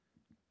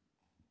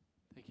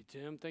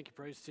Tim. Thank you,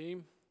 praise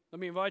team. Let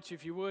me invite you,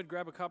 if you would,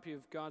 grab a copy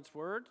of God's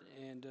Word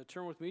and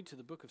turn with me to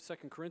the book of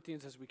 2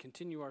 Corinthians as we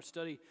continue our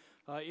study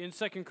in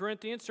 2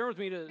 Corinthians. Turn with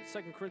me to 2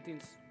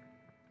 Corinthians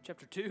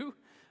chapter 2,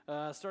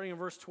 starting in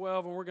verse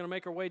 12, and we're going to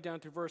make our way down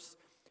through verse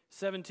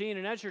 17.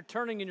 And as you're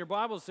turning in your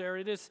Bibles there,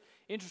 it is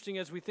interesting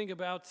as we think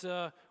about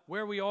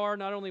where we are,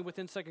 not only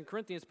within 2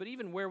 Corinthians, but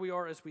even where we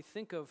are as we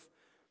think of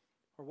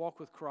our walk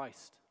with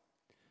Christ.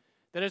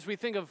 That as we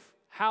think of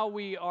how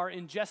we are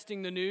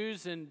ingesting the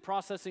news and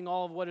processing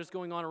all of what is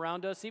going on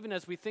around us, even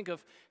as we think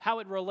of how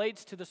it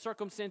relates to the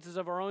circumstances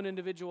of our own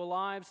individual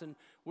lives and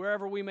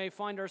wherever we may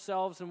find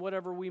ourselves and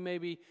whatever we may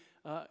be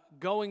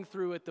going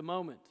through at the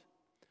moment.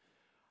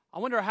 I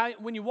wonder how,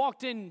 when you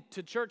walked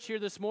into church here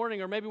this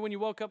morning, or maybe when you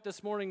woke up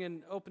this morning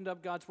and opened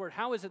up God's Word,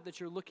 how is it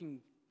that you're looking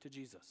to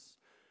Jesus?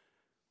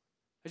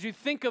 As you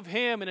think of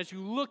Him and as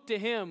you look to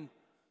Him,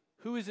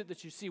 who is it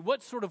that you see?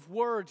 What sort of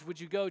words would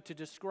you go to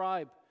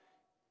describe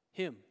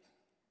Him?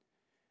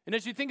 And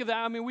as you think of that,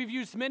 I mean, we've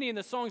used many in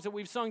the songs that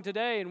we've sung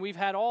today, and we've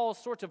had all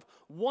sorts of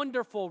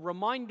wonderful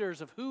reminders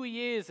of who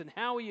He is and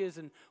how He is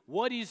and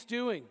what He's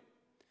doing.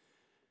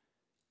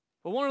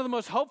 But one of the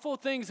most hopeful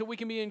things that we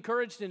can be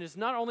encouraged in is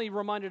not only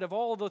reminded of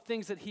all the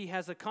things that He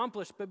has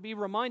accomplished, but be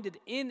reminded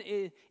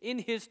in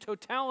His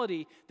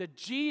totality that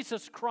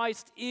Jesus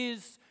Christ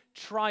is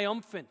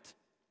triumphant.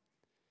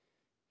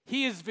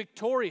 He is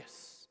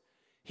victorious.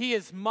 He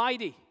is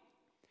mighty.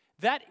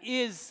 That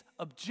is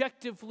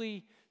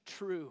objectively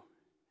true.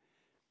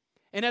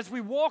 And as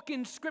we walk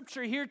in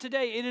Scripture here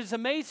today, it is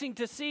amazing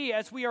to see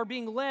as we are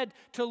being led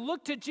to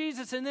look to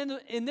Jesus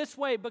in this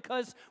way,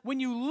 because when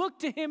you look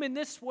to Him in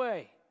this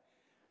way,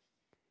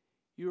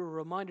 you are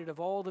reminded of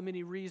all the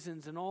many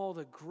reasons and all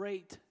the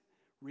great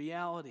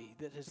reality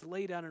that is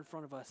laid out in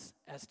front of us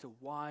as to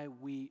why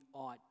we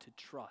ought to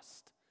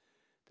trust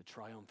the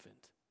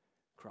triumphant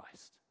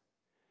Christ.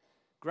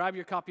 Grab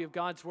your copy of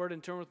God's Word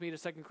and turn with me to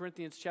 2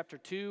 Corinthians chapter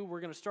 2. We're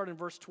going to start in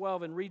verse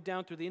 12 and read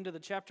down through the end of the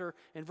chapter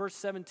in verse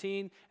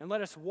 17. And let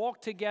us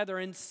walk together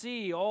and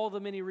see all the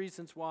many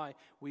reasons why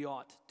we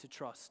ought to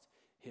trust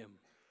Him.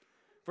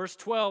 Verse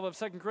 12 of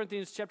 2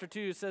 Corinthians chapter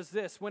 2 says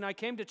this: "When I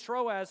came to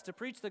Troas to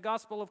preach the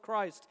gospel of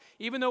Christ,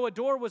 even though a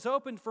door was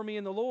opened for me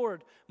in the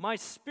Lord, my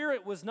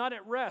spirit was not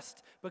at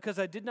rest because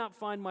I did not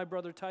find my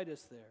brother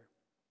Titus there.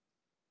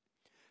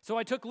 So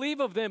I took leave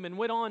of them and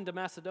went on to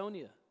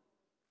Macedonia.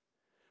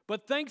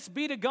 But thanks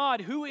be to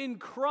God, who in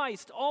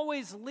Christ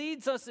always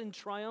leads us in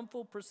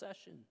triumphal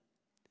procession,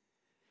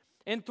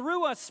 and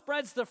through us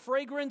spreads the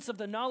fragrance of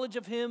the knowledge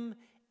of Him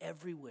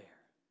everywhere.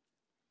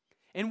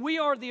 And we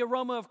are the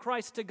aroma of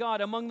Christ to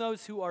God among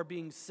those who are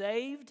being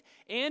saved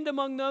and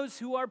among those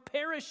who are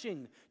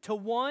perishing. To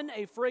one,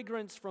 a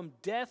fragrance from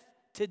death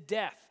to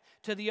death.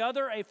 To the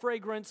other, a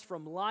fragrance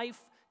from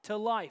life to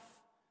life.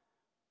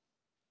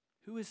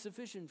 Who is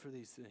sufficient for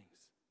these things?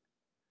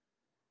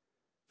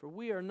 For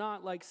we are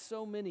not like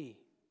so many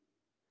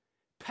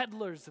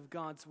peddlers of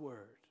God's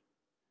word,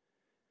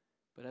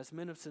 but as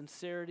men of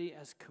sincerity,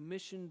 as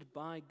commissioned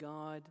by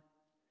God,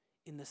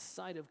 in the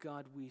sight of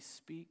God, we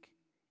speak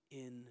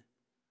in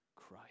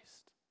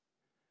Christ."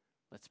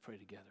 Let's pray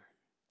together.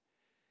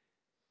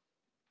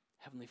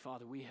 Heavenly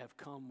Father, we have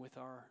come with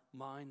our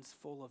minds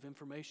full of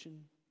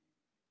information,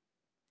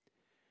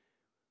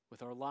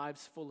 with our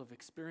lives full of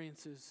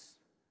experiences,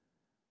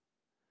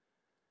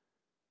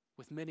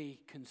 with many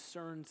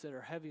concerns that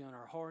are heavy on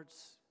our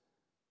hearts,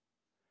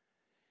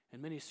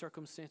 and many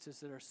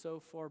circumstances that are so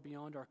far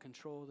beyond our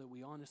control that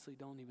we honestly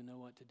don't even know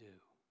what to do.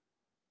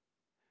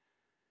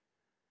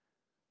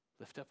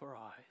 Lift up our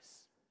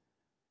eyes,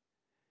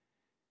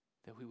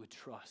 that we would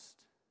trust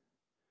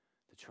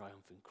the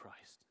triumphant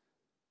Christ.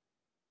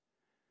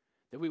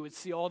 That we would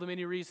see all the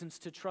many reasons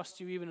to trust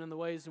You, even in the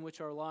ways in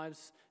which our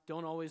lives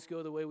don't always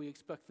go the way we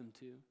expect them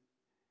to.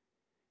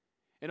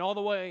 In all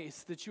the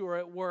ways that You are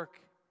at work,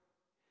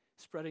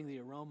 spreading the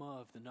aroma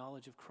of the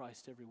knowledge of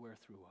Christ everywhere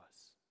through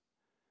us.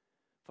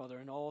 Father,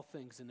 in all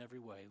things, in every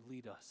way,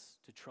 lead us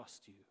to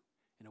trust You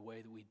in a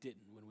way that we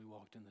didn't when we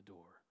walked in the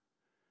door.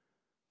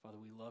 Father,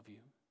 we love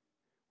You.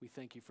 We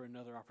thank You for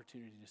another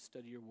opportunity to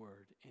study Your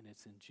word, and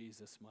it's in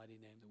Jesus' mighty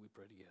name that we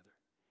pray together.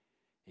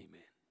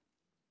 Amen.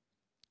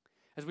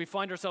 As we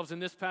find ourselves in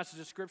this passage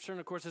of Scripture,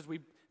 and of course as we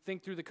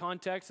think through the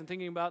context and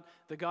thinking about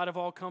the God of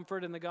all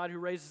comfort and the God who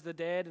raises the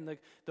dead and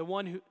the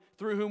one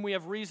through whom we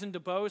have reason to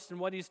boast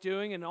and what He's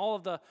doing, and all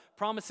of the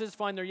promises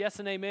find their yes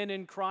and amen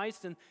in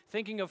Christ, and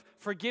thinking of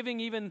forgiving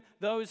even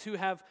those who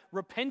have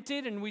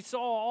repented, and we saw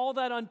all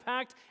that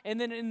unpacked. And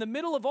then in the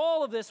middle of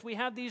all of this, we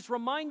have these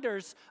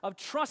reminders of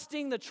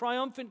trusting the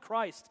triumphant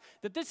Christ.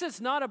 That this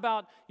is not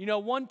about,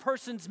 one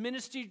person's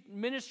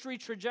ministry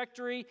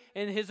trajectory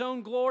and his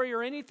own glory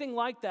or anything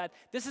like that.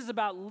 This is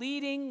about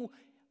leading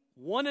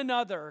one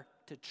another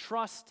to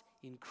trust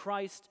in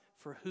Christ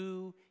for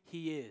who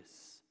He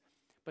is.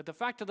 But the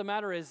fact of the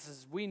matter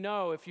is we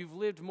know, if you've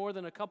lived more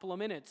than a couple of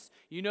minutes,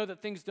 you know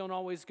that things don't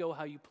always go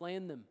how you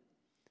planned them.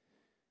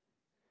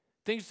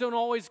 Things don't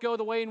always go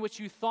the way in which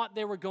you thought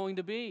they were going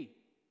to be.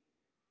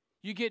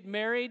 You get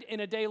married, and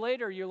a day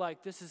later, you're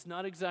like, this is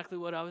not exactly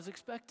what I was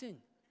expecting.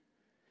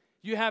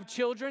 You have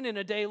children, and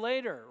a day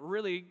later,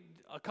 really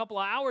a couple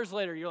of hours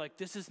later, you're like,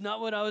 this is not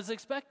what I was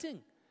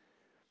expecting.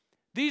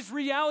 These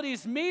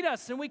realities meet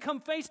us, and we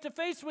come face to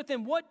face with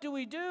them. What do?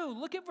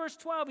 Look at verse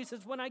 12. He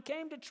says, when I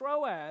came to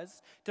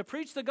Troas to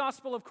preach the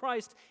gospel of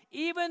Christ,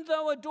 even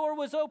though a door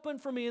was open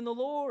for me in the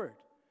Lord.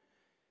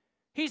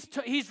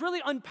 He's really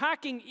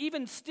unpacking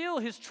even still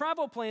his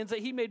travel plans that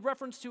he made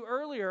reference to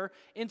earlier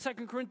in 2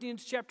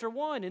 Corinthians chapter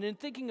 1. And in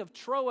thinking of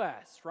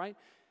Troas, right?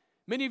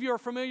 Many of you are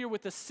familiar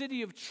with the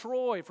city of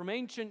Troy from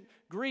ancient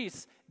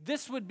Greece.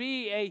 This would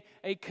be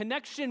a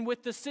connection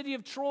with the city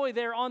of Troy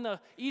there on the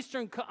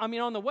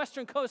on the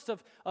western coast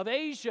of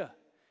Asia.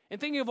 And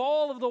thinking of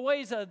all of the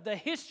ways of the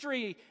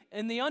history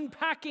and the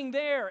unpacking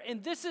there.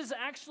 And this is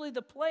actually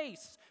the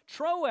place,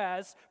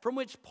 Troas, from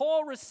which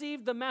Paul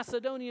received the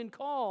Macedonian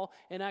call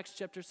in Acts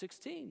chapter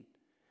 16.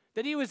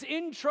 That he was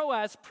in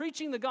Troas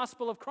preaching the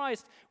gospel of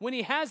Christ when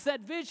he has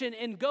that vision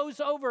and goes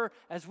over,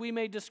 as we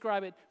may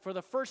describe it, for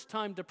the first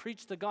time to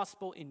preach the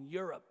gospel in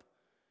Europe.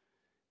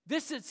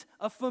 This is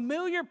a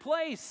familiar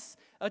place.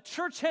 A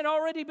church had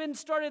already been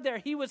started there.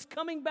 He was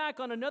coming back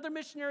on another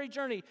missionary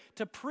journey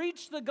to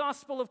preach the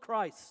gospel of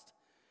Christ.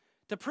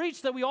 To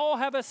preach that we all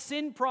have a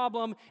sin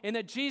problem and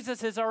that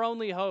Jesus is our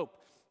only hope.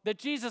 That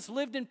Jesus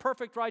lived in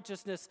perfect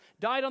righteousness,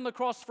 died on the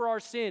cross for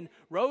our sin,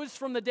 rose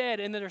from the dead,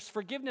 and that there's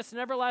forgiveness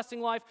and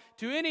everlasting life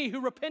to any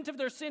who repent of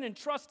their sin and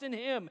trust in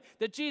him,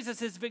 that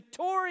Jesus is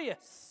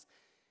victorious.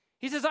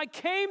 He says, I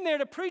came there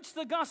to preach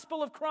the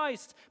gospel of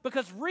Christ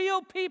because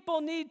real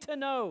people need to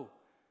know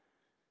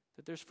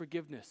that there's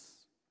forgiveness.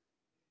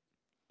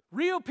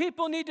 Real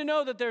people need to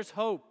know that there's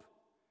hope,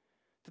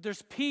 that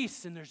there's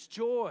peace and there's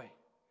joy,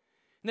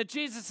 and that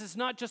Jesus is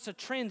not just a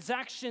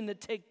transaction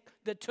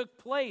that took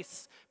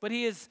place, but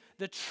he is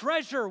the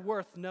treasure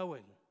worth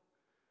knowing.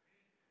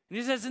 And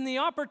he says, and the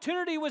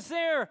opportunity was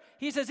there.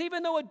 He says,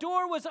 even though a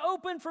door was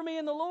open for me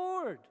in the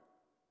Lord,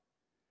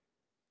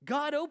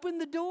 God opened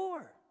the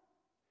door.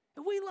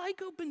 And we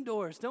like open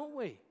doors, don't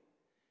we?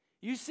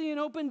 You see an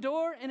open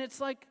door, and it's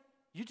like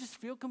you just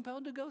feel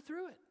compelled to go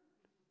through it.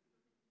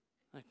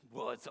 Like,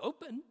 well, it's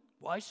open.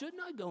 Why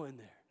shouldn't I go in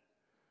there?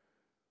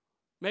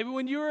 Maybe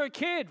when you were a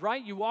kid,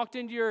 right? You walked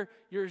into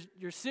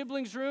your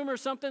sibling's room or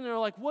something, and they're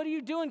like, what are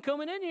you doing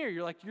coming in here?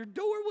 You're like, your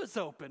door was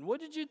open.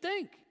 What did you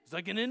think? It's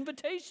like an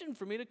invitation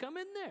for me to come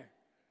in there.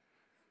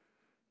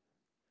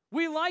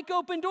 We like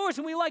open doors,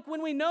 and we like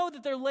when we know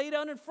that they're laid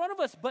out in front of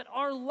us, but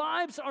our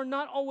lives are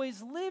not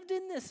always lived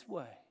in this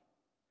way.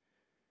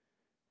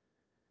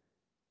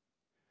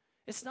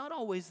 It's not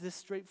always this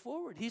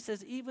straightforward. He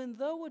says, even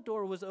though a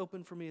door was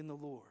open for me in the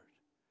Lord,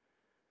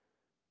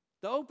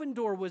 the open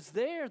door was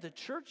there, the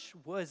church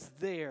was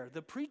there,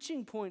 the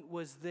preaching point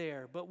was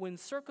there, but when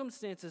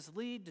circumstances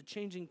lead to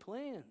changing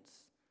plans,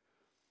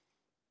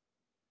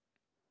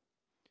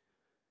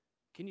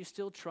 can you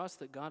still trust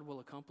that God will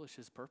accomplish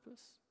his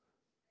purpose?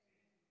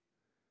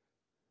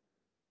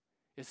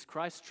 Is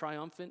Christ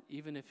triumphant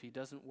even if he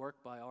doesn't work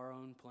by our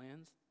own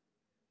plans?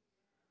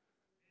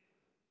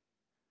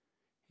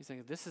 He's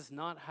saying, this is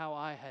not how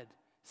I had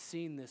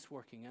seen this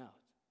working out.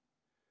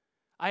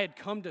 I had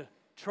come to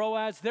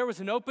Troas. There was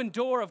an open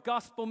door of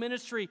gospel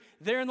ministry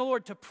there in the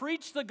Lord to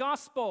preach the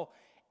gospel.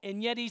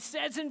 And yet he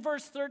says in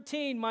verse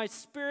 13, my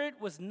spirit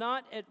was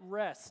not at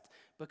rest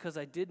because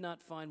I did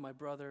not find my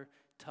brother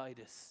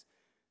Titus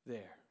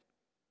there.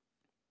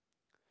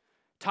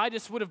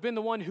 Titus would have been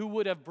the one who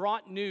would have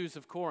brought news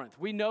of Corinth.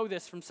 We know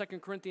this from 2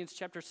 Corinthians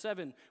chapter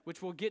 7,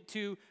 which we'll get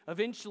to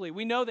eventually.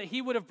 We know that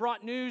he would have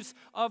brought news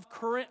of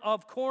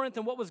Corinth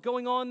and what was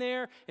going on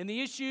there and the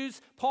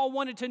issues. Paul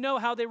wanted to know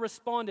how they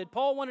responded.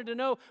 Paul wanted to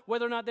know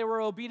whether or not they were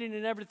obedient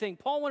in everything.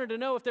 Paul wanted to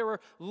know if they were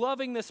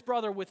loving this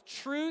brother with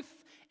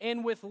truth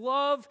and with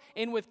love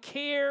and with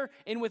care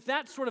and with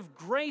that sort of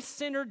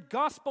grace-centered,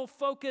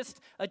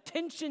 gospel-focused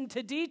attention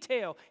to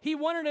detail. He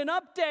wanted an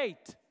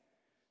update.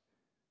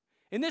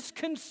 And this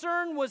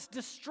concern was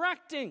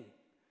distracting.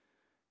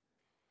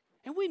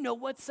 And we know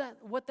what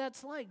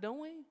that's like,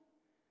 don't we?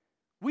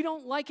 We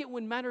don't like it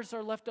when matters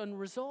are left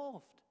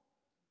unresolved.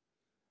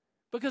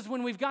 Because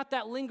when we've got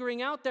that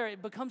lingering out there,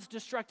 it becomes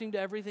distracting to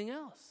everything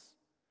else.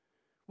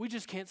 We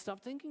just can't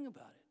stop thinking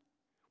about it.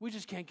 We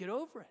just can't get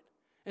over it.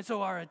 And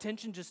so our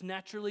attention just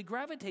naturally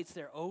gravitates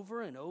there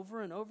over and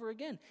over and over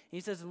again. He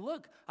says,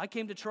 look, I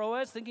came to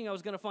Troas thinking I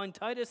was going to find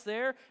Titus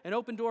there, an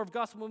open door of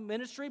gospel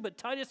ministry, but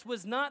Titus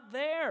was not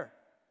there.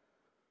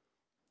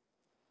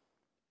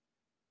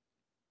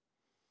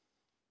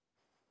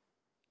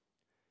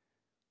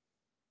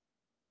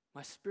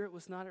 My spirit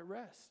was not at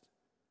rest.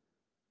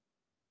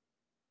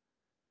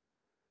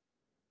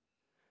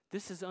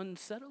 This is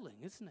unsettling,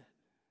 isn't it?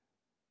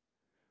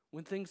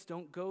 When things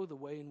don't go the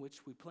way in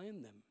which we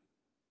planned them.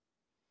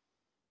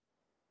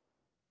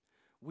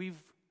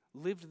 We've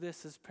lived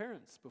this as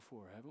parents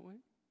before, haven't we?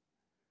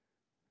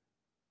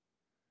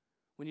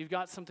 When you've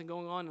got something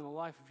going on in the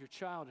life of your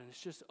child and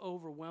it's just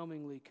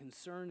overwhelmingly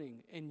concerning,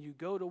 and you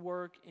go to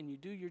work and you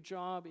do your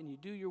job and you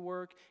do your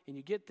work and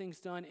you get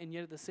things done, and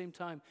yet at the same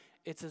time,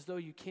 it's as though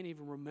you can't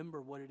even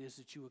remember what it is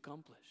that you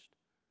accomplished.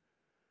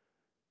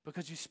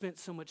 because you spent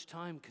so much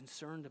time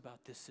concerned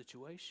about this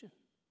situation.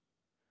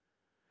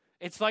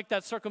 It's like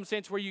that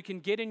circumstance where you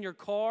can get in your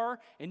car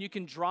and you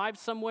can drive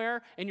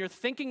somewhere and you're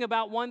thinking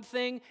about one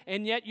thing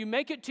and yet you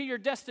make it to your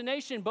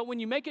destination. But when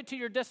you make it to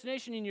your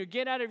destination and you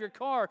get out of your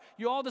car,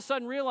 you all of a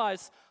sudden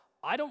realize,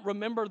 I don't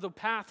remember the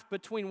path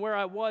between where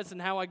I was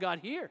and how I got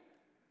here.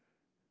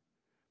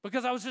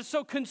 Because I was just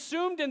so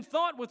consumed in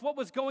thought with what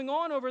was going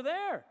on over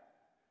there.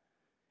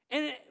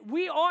 And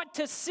we ought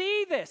to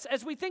see this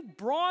as we think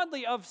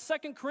broadly of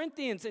 2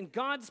 Corinthians and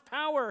God's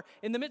power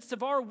in the midst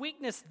of our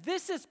weakness.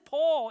 This is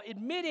Paul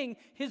admitting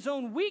his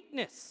own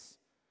weakness.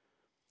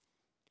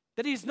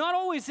 That he's not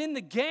always in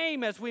the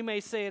game, as we may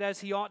say it, as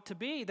he ought to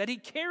be. That he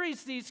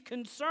carries these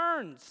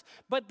concerns.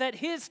 But that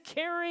his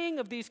carrying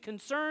of these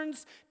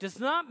concerns does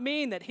not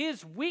mean that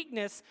his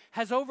weakness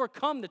has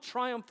overcome the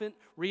triumphant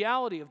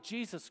reality of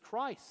Jesus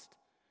Christ.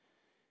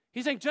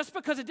 He's saying just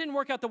because it didn't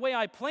work out the way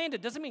I planned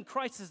it doesn't mean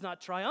Christ is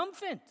not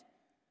triumphant.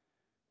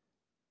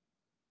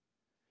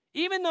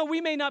 Even though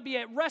we may not be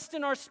at rest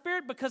in our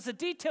spirit because the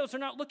details are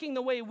not looking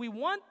the way we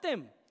want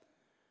them,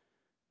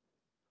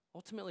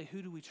 ultimately,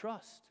 who do we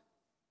trust?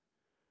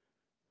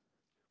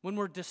 When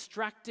we're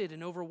distracted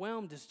and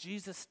overwhelmed, is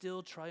Jesus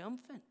still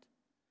triumphant?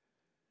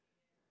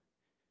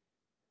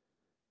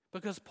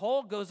 Because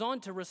Paul goes on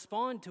to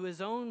respond to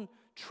his own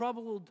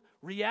troubled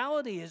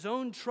reality, his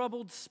own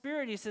troubled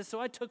spirit. He says, so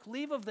I took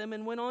leave of them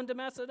and went on to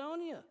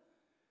Macedonia.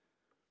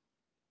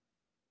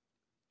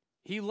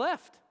 He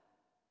left.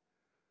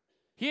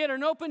 He had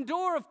an open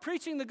door of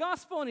preaching the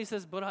gospel, and he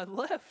says, but I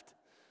left.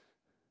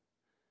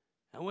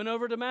 I went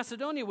over to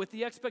Macedonia with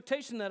the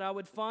expectation that I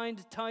would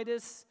find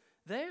Titus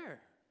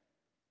there.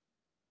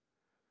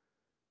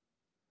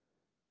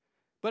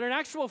 But in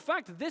actual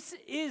fact, this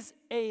is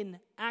an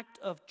act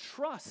of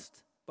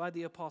trust by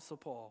the Apostle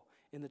Paul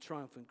in the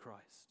triumphant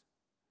Christ.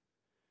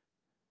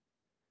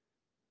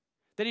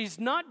 That he's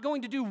not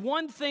going to do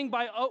one thing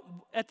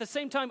at the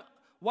same time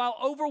while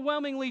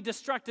overwhelmingly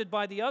distracted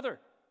by the other.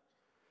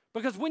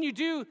 Because when you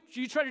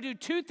try to do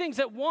two things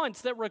at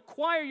once that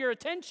require your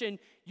attention,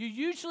 you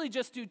usually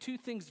just do two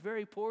things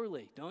very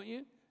poorly, don't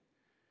you?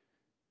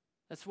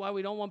 That's why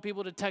we don't want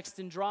people to text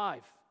and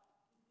drive.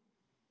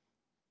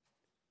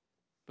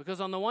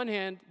 Because on the one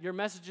hand, your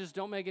messages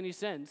don't make any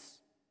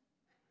sense.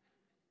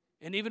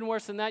 And even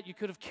worse than that, you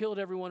could have killed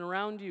everyone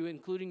around you,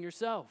 including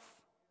yourself.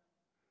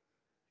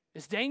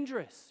 It's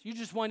dangerous. You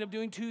just wind up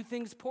doing two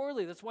things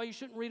poorly. That's why you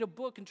shouldn't read a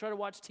book and try to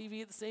watch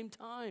TV at the same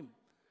time.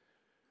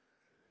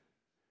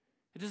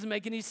 It doesn't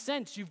make any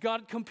sense. You've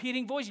got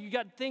competing voices. You've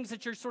got things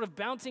that you're sort of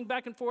bouncing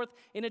back and forth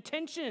in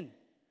attention.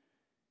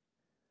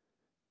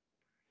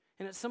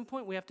 And at some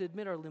point, we have to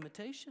admit our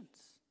limitations.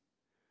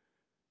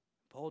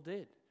 Paul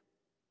did.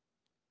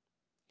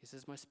 He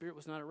says, my spirit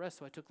was not at rest,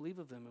 so I took leave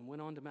of them and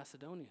went on to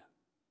Macedonia.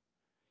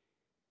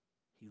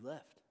 He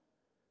left.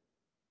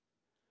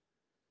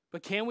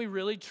 But can we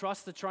really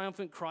trust the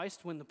triumphant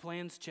Christ when the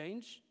plans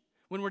change?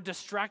 When we're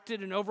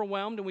distracted and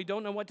overwhelmed and we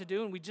don't know what to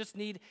do and we just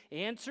need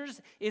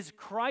answers? Is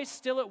Christ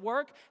still at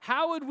work?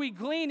 How would we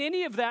glean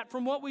any of that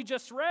from what we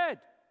just read?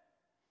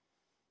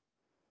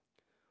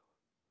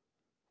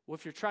 Well,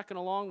 if you're tracking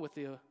along with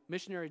the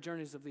missionary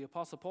journeys of the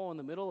Apostle Paul in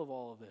the middle of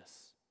all of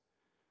this,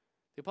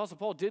 the Apostle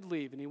Paul did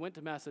leave, and he went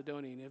to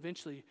Macedonia, and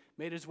eventually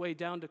made his way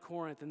down to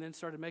Corinth, and then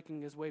started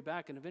making his way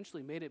back, and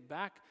eventually made it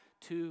back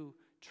to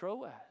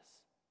Troas.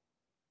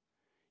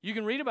 You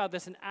can read about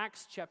this in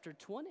Acts chapter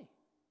 20.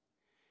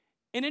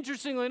 And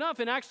interestingly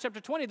enough, in Acts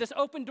chapter 20, this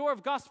open door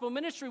of gospel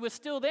ministry was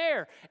still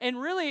there, and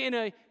really in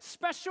a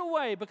special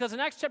way, because in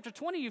Acts chapter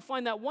 20, you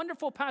find that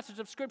wonderful passage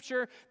of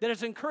Scripture that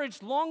has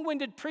encouraged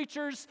long-winded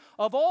preachers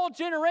of all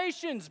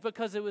generations,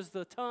 because it was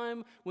the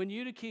time when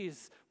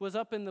Eutychus was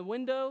up in the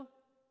window.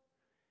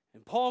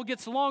 And Paul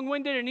gets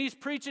long-winded, and he's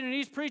preaching, and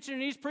he's preaching,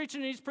 and he's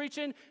preaching, and he's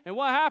preaching. And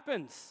what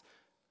happens?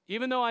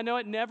 Even though I know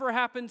it never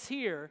happens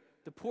here,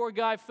 the poor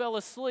guy fell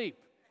asleep.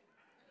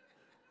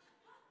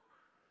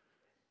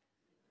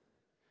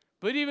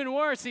 But even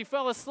worse, he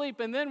fell asleep,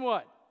 and then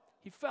what?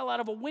 He fell out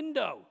of a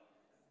window.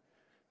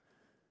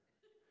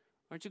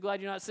 Aren't you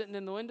glad you're not sitting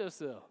in the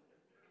windowsill?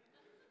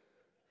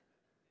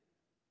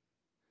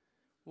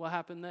 What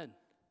happened then?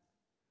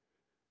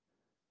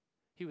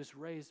 He was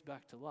raised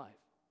back to life.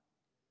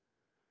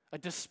 A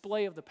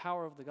display of the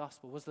power of the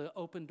gospel. Was the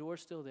open door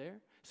still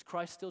there? Is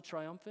Christ still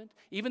triumphant?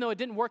 Even though it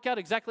didn't work out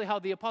exactly how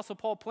the Apostle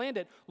Paul planned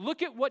it,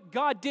 look at what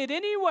God did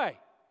anyway.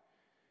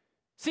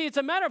 See, it's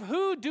a matter of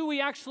who do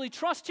we actually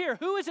trust here?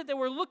 Who is it that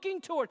we're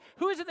looking toward?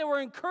 Who is it that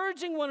we're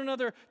encouraging one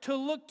another to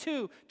look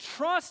to?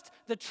 Trust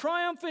the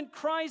triumphant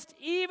Christ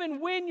even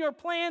when your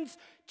plans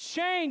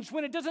change,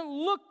 when it doesn't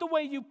look the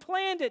way you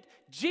planned it.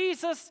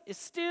 Jesus is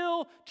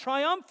still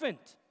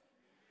triumphant.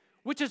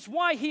 Which is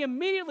why he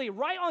immediately,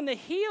 right on the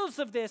heels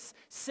of this,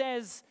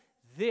 says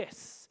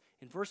this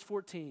in verse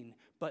 14,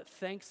 but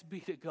thanks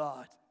be to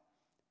God,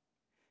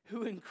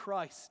 who in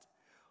Christ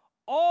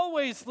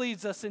always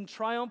leads us in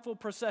triumphal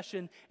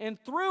procession and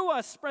through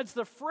us spreads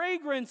the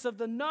fragrance of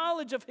the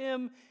knowledge of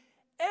him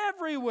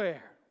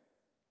everywhere.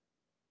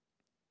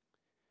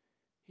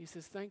 He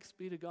says, thanks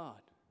be to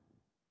God.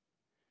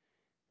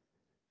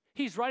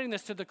 He's writing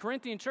this to the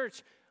Corinthian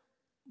church,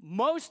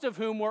 most of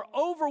whom were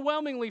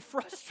overwhelmingly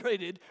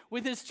frustrated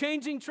with his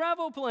changing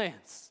travel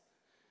plans.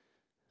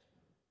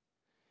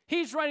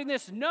 He's writing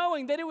this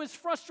knowing that it was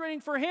frustrating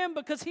for him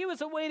because he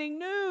was awaiting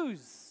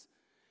news.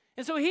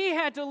 And so he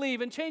had to leave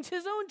and change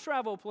his own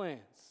travel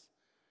plans.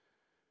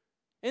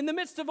 In the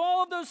midst of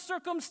all of those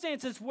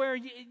circumstances where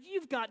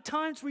you've got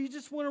times where you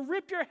just want to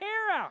rip your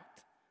hair out,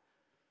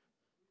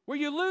 where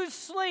you lose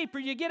sleep or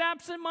you get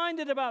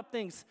absent-minded about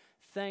things,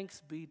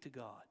 thanks be to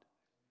God.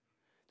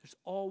 There's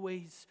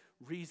always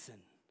reason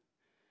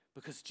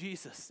because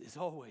Jesus is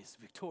always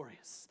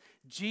victorious.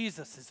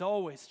 Jesus is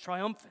always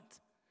triumphant.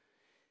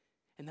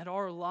 And that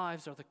our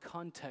lives are the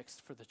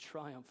context for the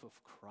triumph of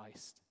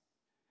Christ.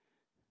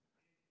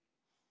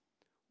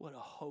 What a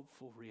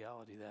hopeful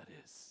reality that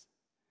is.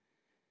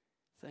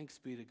 Thanks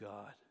be to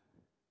God,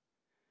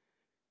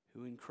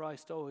 who in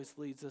Christ always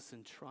leads us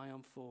in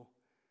triumphal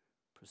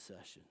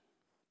procession.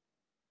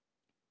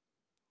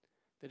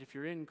 That if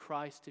you're in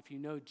Christ, if you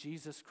know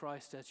Jesus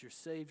Christ as your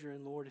Savior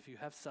and Lord, if you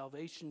have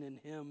salvation in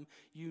Him,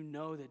 you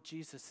know that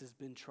Jesus has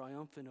been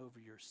triumphant over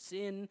your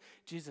sin.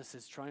 Jesus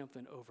is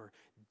triumphant over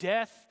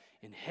death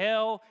and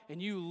hell, and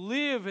you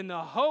live in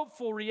the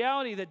hopeful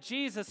reality that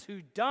Jesus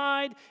who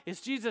died is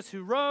Jesus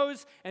who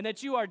rose, and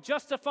that you are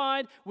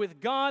justified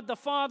with God the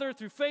Father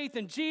through faith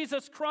in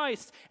Jesus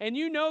Christ. And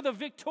you know the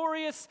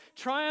victorious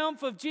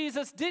triumph of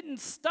Jesus didn't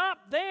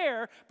stop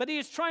there, but He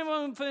is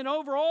triumphant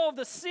over all of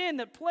the sin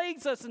that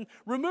plagues us and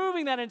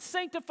removing that and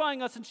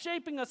sanctifying us and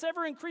shaping us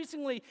ever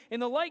increasingly in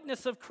the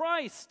likeness of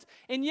Christ.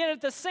 And yet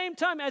at the same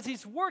time, as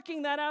He's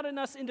working that out in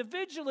us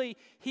individually,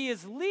 He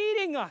is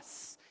leading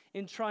us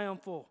in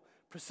triumphal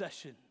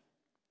procession.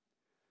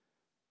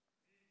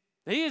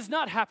 He is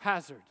not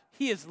haphazard.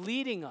 He is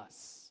leading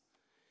us.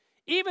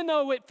 Even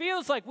though it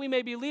feels like we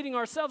may be leading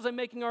ourselves and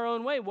making our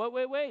own way.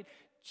 Wait.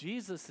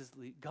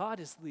 God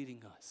is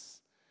leading us.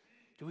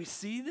 Do we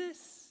see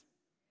this?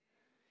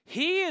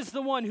 He is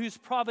the one who's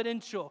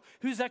providential,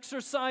 who's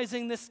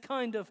exercising this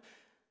kind of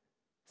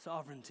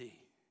sovereignty.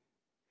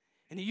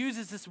 And He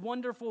uses this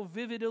wonderful,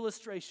 vivid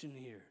illustration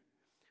here,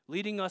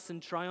 leading us in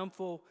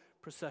triumphal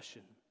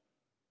procession.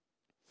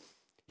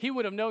 He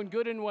would have known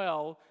good and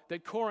well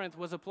that Corinth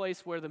was a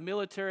place where the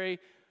military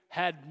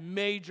had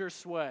major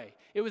sway.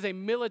 It was a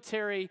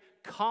military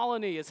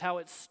colony is how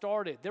it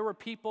started. There were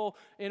people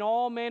in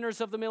all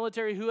manners of the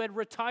military who had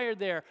retired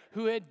there,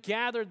 who had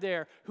gathered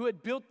there, who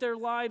had built their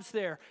lives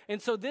there.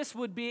 And so this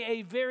would be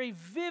a very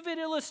vivid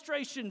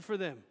illustration for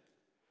them.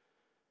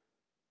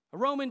 A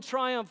Roman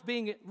triumph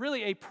being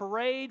really a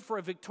parade for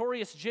a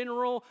victorious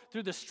general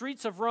through the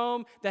streets of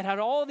Rome that had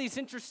all these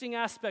interesting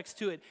aspects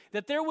to it.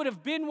 That there would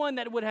have been one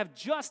that would have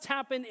just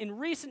happened in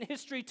recent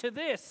history to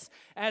this,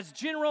 as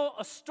General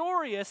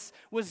Astorius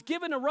was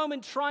given a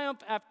Roman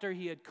triumph after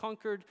he had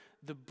conquered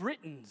the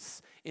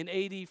Britons in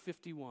AD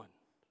 51.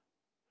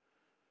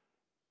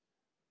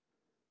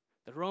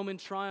 The Roman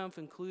triumph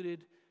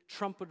included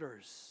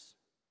trumpeters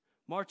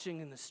marching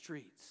in the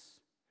streets.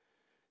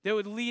 They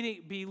would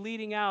be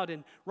leading out,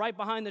 and right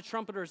behind the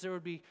trumpeters there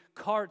would be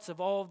carts of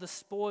all of the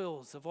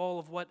spoils of all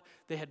of what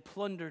they had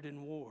plundered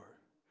in war.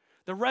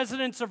 The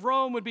residents of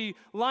Rome would be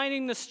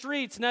lining the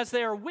streets, and as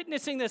they are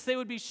witnessing this, they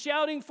would be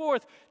shouting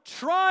forth,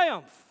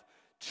 "Triumph!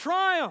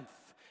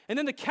 Triumph!" And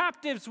then the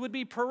captives would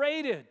be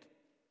paraded.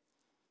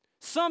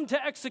 Some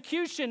to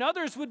execution,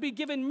 others would be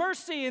given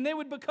mercy, and they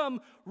would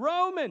become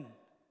Roman.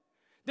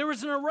 There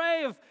was an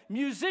array of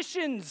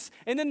musicians,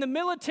 and then the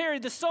military,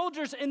 the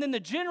soldiers, and then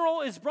the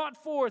general is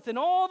brought forth. And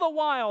all the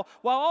while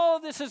all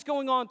of this is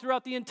going on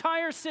throughout the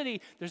entire city,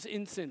 there's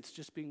incense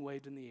just being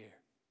waved in the air.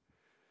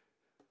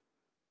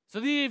 So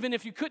that even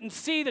if you couldn't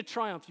see the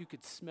triumph, you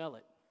could smell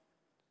it.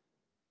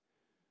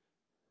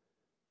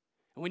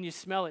 And when you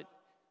smell it,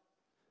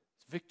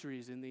 victory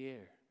is in the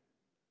air.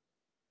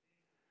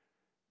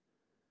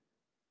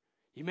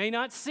 You may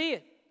not see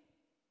it,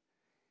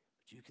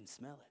 but you can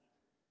smell it.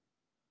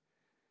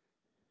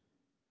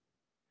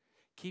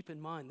 Keep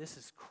in mind, this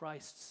is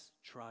Christ's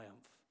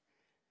triumph,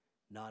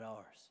 not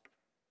ours.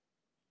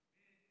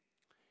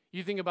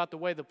 You think about the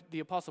way the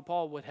Apostle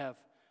Paul would have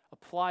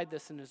applied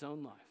this in his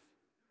own life.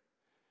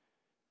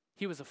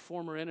 He was a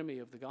former enemy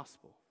of the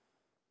gospel,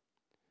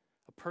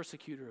 a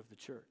persecutor of the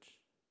church,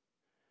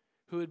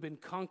 who had been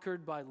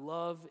conquered by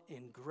love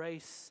and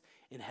grace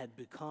and had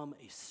become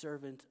a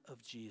servant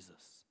of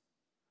Jesus.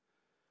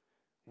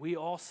 We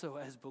also,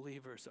 as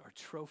believers, are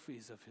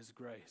trophies of His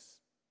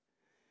grace.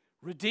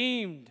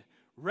 Redeemed,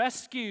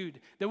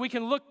 rescued, that we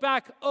can look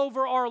back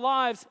over our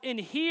lives and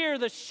hear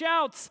the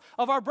shouts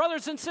of our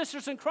brothers and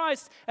sisters in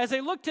Christ as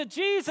they look to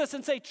Jesus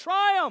and say,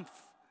 "Triumph!"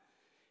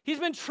 He's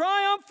been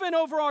triumphant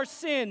over our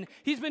sin.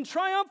 He's been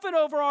triumphant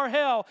over our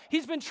hell.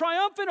 He's been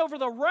triumphant over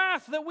the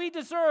wrath that we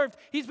deserved.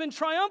 He's been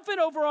triumphant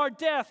over our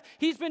death.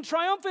 He's been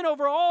triumphant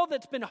over all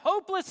that's been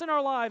hopeless in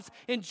our lives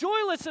and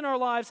joyless in our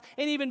lives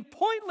and even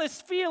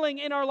pointless feeling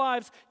in our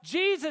lives.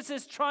 Jesus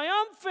is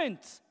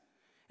triumphant.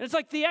 And it's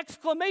like the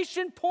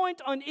exclamation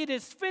point on "it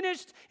is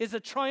finished" is a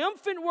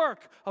triumphant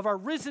work of our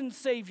risen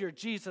Savior,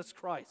 Jesus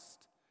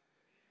Christ.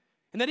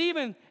 And that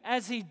even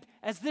as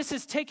this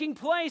is taking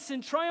place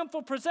in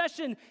triumphal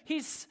procession,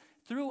 he's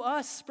through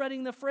us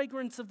spreading the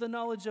fragrance of the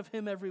knowledge of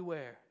him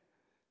everywhere.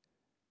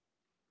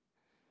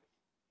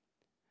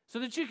 So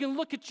that you can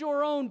look at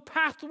your own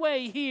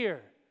pathway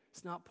here.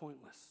 It's not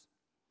pointless.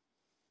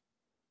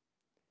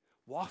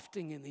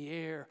 Wafting in the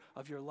air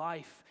of your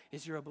life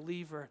as you're a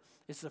believer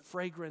is the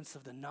fragrance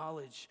of the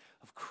knowledge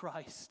of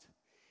Christ,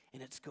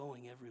 and it's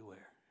going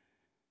everywhere.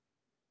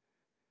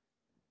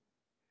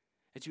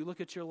 As you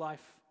look at your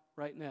life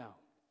right now,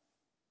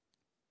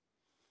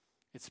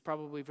 it's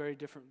probably very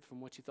different from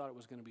what you thought it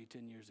was going to be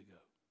 10 years ago.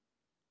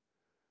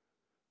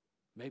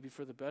 Maybe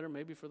for the better,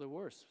 maybe for the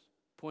worse.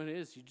 Point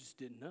is, you just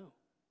didn't know.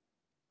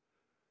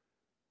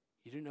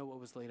 You didn't know what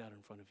was laid out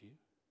in front of you.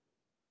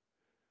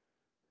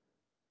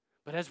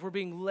 But as we're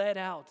being led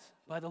out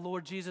by the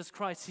Lord Jesus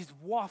Christ, he's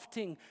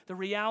wafting the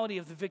reality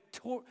of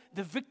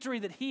the victory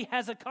that he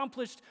has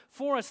accomplished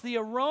for us, the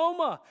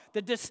aroma,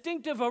 the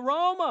distinctive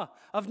aroma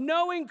of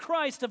knowing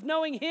Christ, of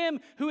knowing him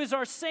who is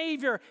our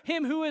Savior,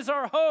 him who is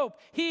our hope,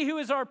 he who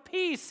is our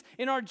peace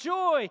and our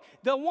joy,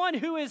 the one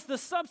who is the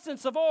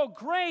substance of all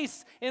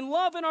grace and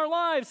love in our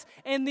lives.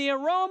 And the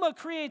aroma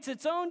creates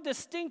its own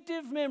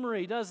distinctive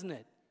memory, doesn't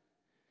it?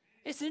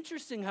 It's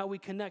interesting how we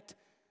connect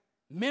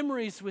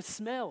memories with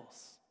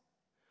smells.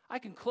 I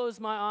can close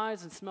my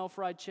eyes and smell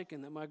fried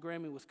chicken that my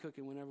Grammy was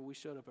cooking whenever we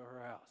showed up at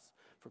her house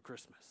for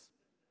Christmas.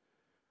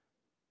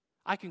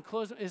 I can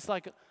close, it's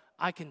like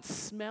I can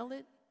smell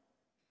it,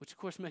 which of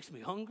course makes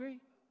me hungry.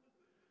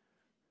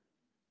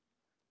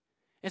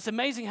 It's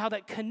amazing how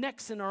that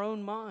connects in our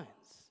own minds.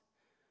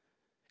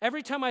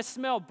 Every time I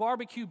smell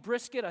barbecue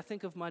brisket, I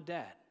think of my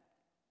dad.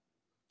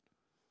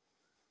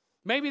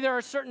 Maybe there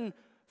are certain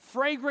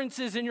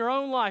fragrances in your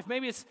own life.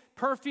 Maybe it's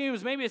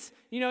perfumes. Maybe it's,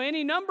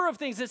 any number of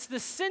things. It's the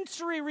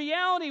sensory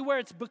reality where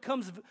it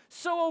becomes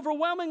so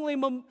overwhelmingly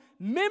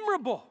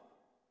memorable.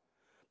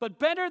 But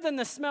better than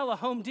the smell of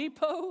Home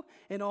Depot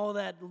and all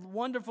that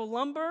wonderful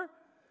lumber,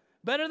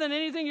 better than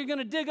anything you're going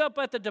to dig up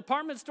at the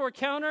department store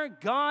counter,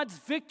 God's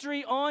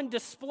victory on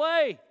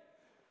display.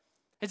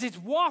 As he's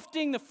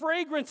wafting the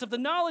fragrance of the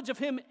knowledge of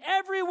him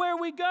everywhere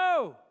we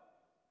go.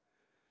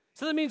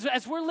 So that means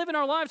as we're living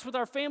our lives with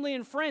our family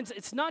and friends,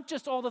 it's not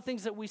just all the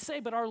things that we say,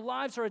 but our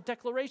lives are a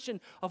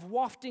declaration of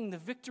wafting the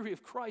victory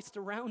of Christ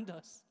around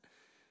us.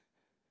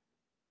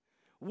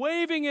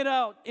 Waving it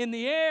out in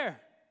the air.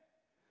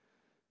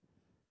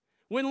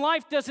 When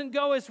life doesn't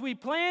go as we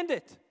planned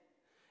it.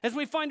 As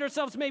we find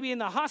ourselves maybe in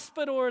the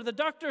hospital or the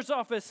doctor's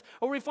office,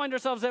 or we find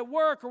ourselves at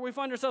work, or we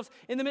find ourselves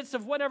in the midst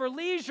of whatever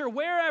leisure,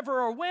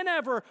 wherever or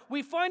whenever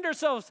we find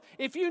ourselves,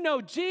 if you know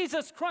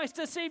Jesus Christ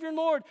as Savior and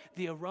Lord,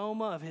 the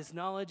aroma of his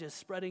knowledge is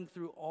spreading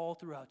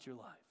throughout your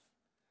life.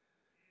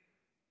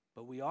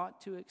 But we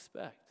ought to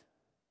expect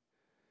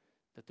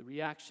that the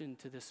reaction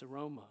to this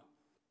aroma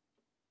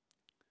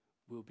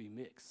will be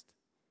mixed.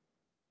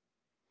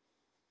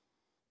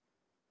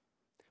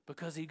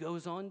 Because he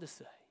goes on to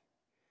say,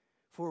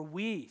 for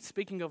we,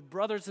 speaking of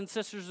brothers and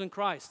sisters in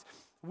Christ,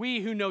 we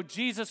who know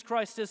Jesus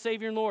Christ as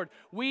Savior and Lord,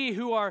 we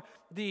who are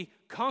the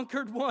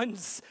conquered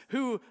ones,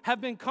 who have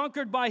been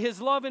conquered by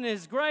his love and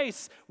his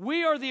grace,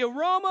 we are the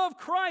aroma of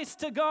Christ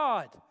to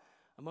God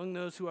among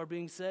those who are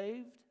being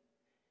saved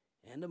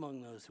and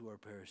among those who are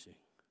perishing.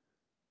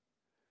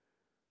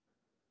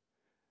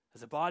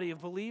 As a body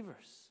of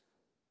believers,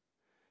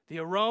 the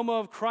aroma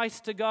of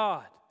Christ to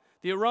God,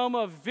 the aroma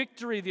of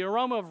victory, the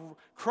aroma of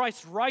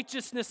Christ's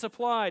righteousness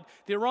applied,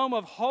 the aroma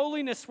of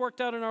holiness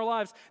worked out in our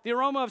lives, the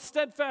aroma of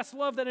steadfast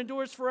love that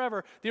endures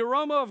forever, the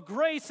aroma of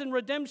grace and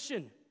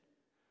redemption.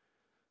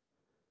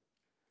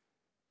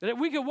 That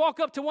we could walk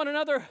up to one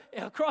another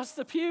across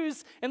the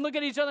pews and look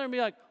at each other and be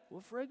like,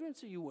 what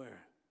fragrance are you wearing?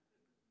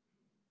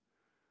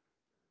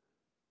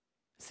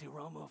 It's the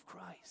aroma of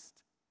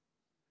Christ.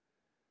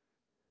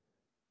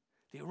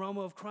 The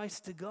aroma of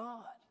Christ to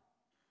God.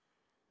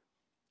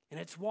 And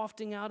it's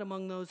wafting out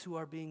among those who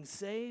are being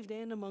saved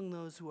and among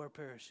those who are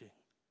perishing.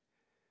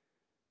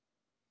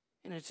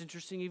 And it's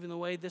interesting even the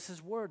way this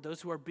is worded. Those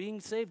who are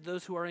being saved,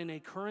 those who are in a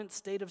current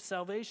state of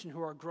salvation,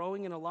 who are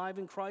growing and alive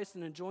in Christ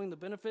and enjoying the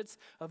benefits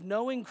of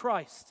knowing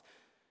Christ,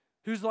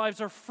 whose lives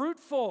are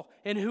fruitful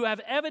and who have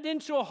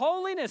evidential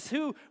holiness,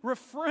 who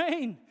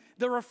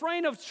the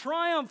refrain of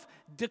triumph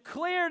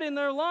declared in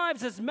their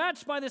lives is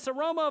matched by this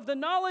aroma of the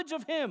knowledge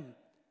of him.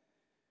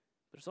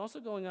 But it's also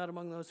going out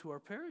among those who are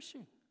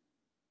perishing.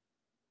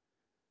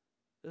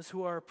 Those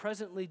who are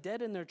presently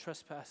dead in their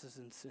trespasses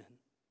and sin,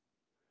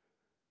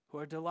 who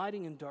are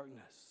delighting in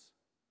darkness,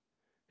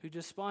 who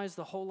despise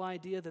the whole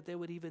idea that they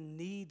would even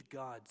need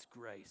God's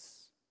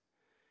grace,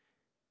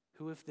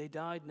 who if they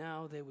died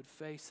now, they would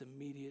face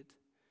immediate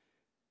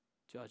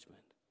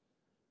judgment.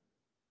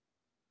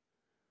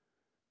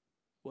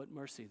 What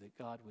mercy that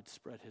God would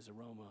spread his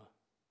aroma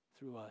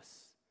through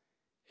us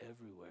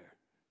everywhere.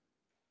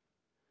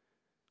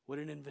 What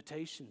an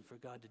invitation for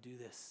God to do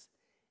this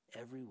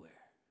everywhere.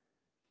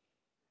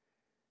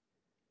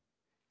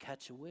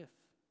 Catch a whiff.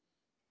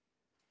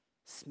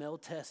 Smell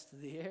test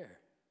the air.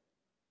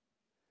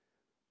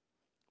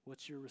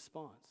 What's your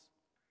response?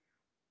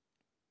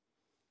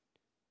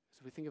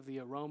 as we think of the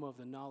aroma of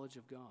the knowledge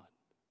of God,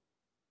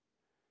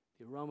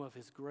 the aroma of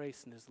his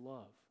grace and his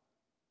love,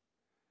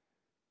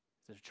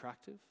 is it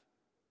attractive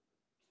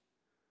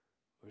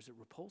or is it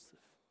repulsive?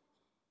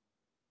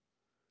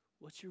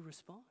 What's your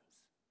response?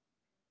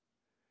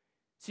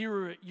 See,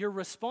 your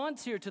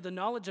response here to the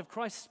knowledge of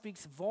Christ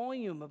speaks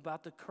volume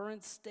about the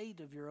current state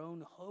of your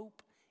own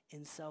hope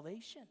in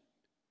salvation.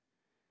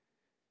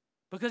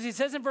 Because he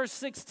says in verse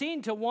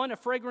 16, to one a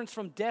fragrance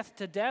from death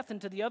to death, and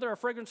to the other a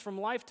fragrance from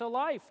life to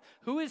life.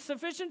 Who is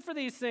sufficient for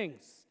these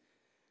things?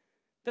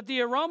 That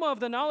the aroma of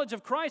the knowledge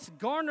of Christ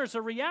garners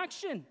a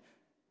reaction.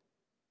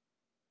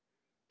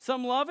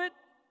 Some love it,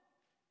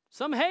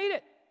 some hate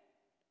it.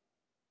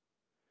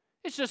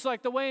 It's just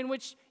like the way in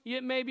which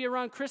it may be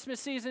around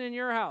Christmas season in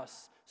your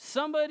house.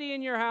 Somebody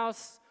in your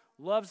house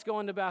loves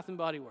going to Bath and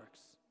Body Works.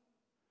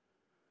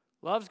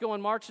 Loves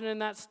going marching in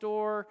that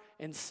store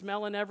and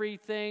smelling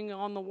everything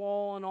on the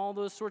wall and all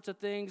those sorts of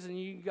things. And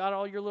you got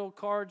all your little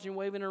cards and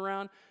waving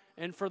around.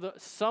 And for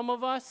some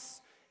of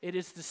us, it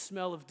is the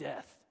smell of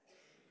death.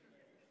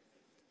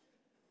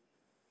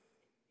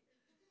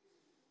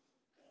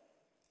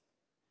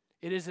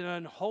 It is an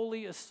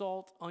unholy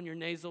assault on your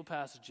nasal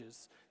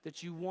passages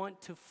that you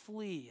want to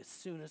flee as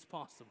soon as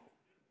possible.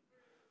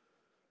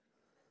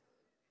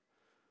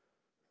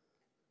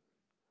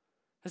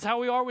 That's how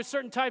we are with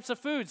certain types of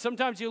food.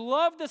 Sometimes you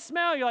love the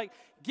smell. You're like,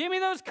 give me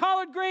those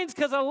collard greens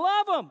because I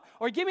love them.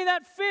 Or give me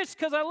that fish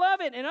because I love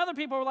it. And other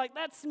people are like,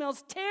 that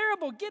smells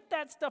terrible. Get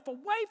that stuff away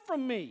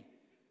from me.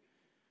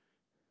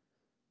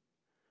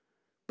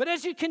 But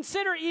as you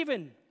consider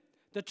even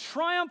the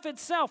triumph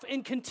itself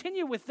and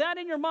continue with that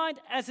in your mind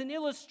as an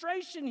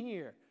illustration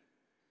here,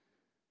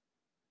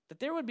 that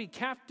there would be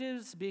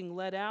captives being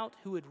led out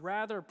who would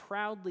rather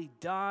proudly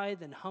die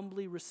than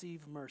humbly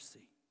receive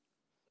mercy.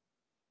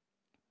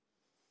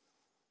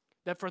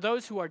 That for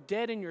those who are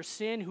dead in your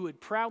sin, who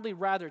would proudly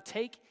rather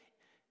take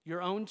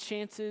your own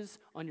chances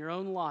on your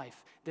own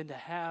life than to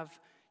have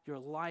your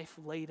life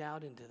laid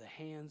out into the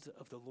hands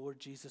of the Lord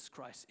Jesus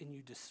Christ, and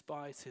you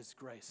despise his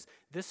grace.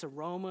 This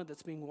aroma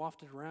that's being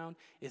wafted around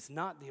is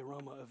not the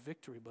aroma of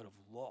victory, but of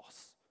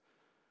loss.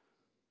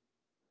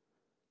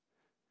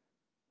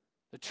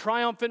 The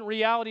triumphant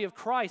reality of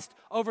Christ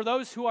over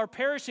those who are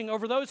perishing,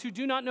 over those who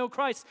do not know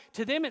Christ.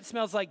 To them it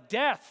smells like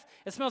death.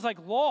 It smells like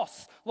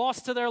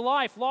loss to their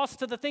life, loss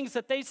to the things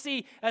that they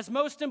see as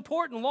most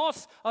important,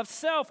 loss of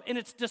self. And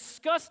it's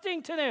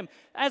disgusting to them,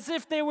 as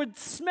if they would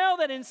smell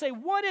that and say,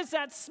 what is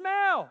that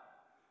smell?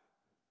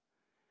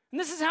 And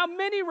this is how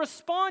many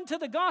respond to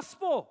the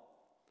gospel.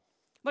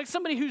 Like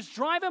somebody who's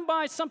driving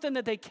by something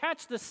that they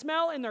catch the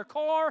smell in their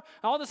car, and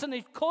all of a sudden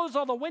they close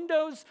all the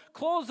windows,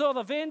 close all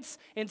the vents,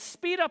 and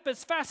speed up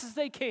as fast as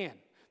they can.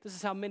 This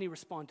is how many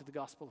respond to the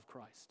gospel of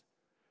Christ.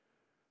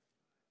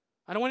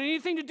 I don't want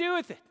anything to do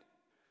with it.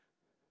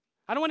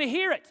 I don't want to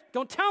hear it.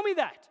 Don't tell me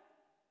that.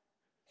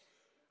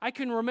 I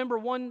can remember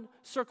one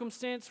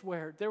circumstance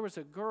where there was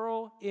a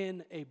girl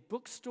in a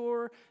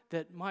bookstore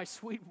that my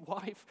sweet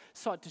wife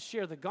sought to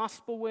share the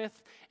gospel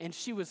with, and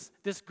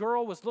this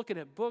girl was looking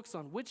at books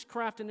on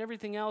witchcraft and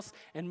everything else,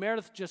 and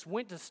Meredith just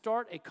went to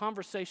start a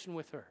conversation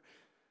with her.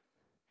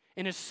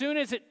 And as soon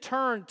as it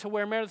turned to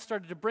where Meredith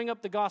started to bring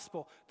up the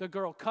gospel, the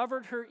girl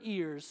covered her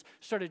ears,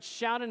 started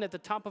shouting at the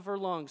top of her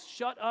lungs,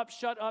 shut up,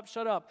 shut up,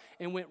 shut up,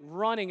 and went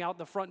running out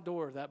the front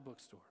door of that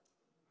bookstore.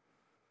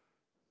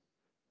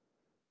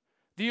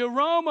 The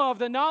aroma of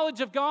the knowledge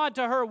of God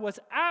to her was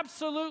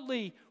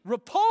absolutely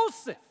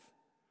repulsive.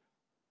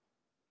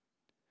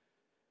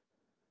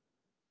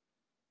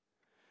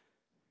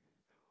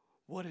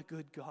 What a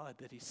good God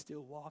that he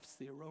still wafts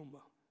the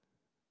aroma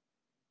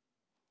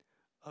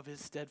of his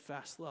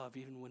steadfast love,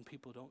 even when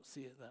people don't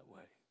see it that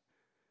way.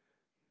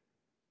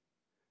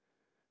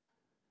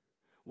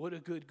 What a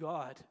good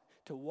God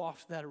to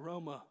waft that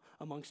aroma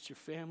amongst your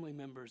family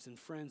members and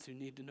friends who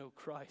need to know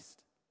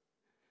Christ,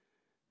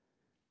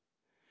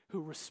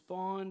 who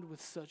respond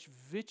with such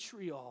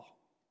vitriol.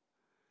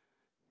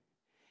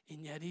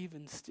 And yet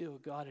even still,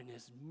 God in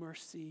his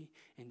mercy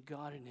and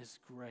God in his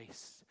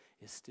grace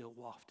is still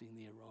wafting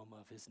the aroma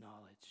of his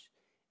knowledge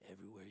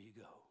everywhere you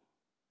go.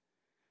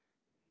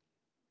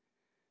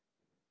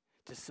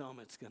 To some,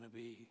 it's going to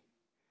be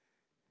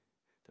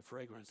the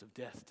fragrance of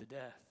death to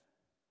death.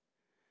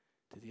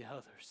 To the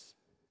others,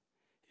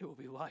 it will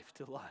be life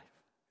to life.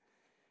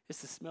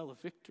 It's the smell of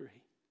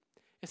victory.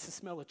 It's the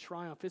smell of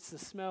triumph. It's the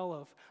smell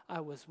of,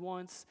 I was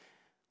once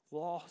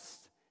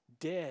lost,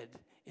 dead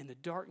in the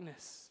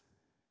darkness,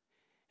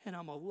 and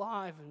I'm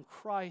alive in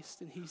Christ,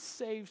 and he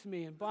saved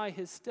me, and by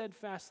his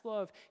steadfast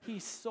love, he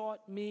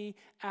sought me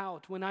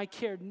out. When I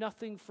cared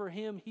nothing for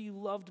him, he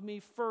loved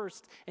me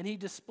first, and he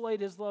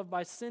displayed his love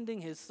by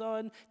sending his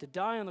son to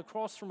die on the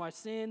cross for my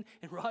sin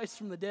and rise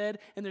from the dead,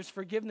 and there's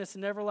forgiveness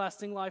and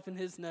everlasting life in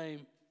his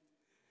name.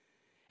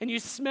 And you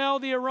smell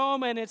the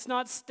aroma, and it's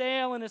not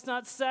stale, and it's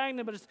not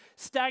stagnant, but it's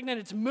stagnant.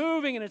 It's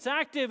moving, and it's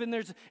active, and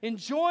there's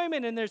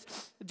enjoyment, and there's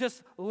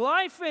just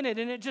life in it,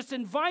 and it just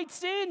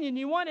invites in, and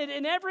you want it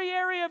in every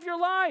area of your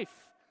life.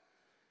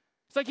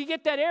 It's like you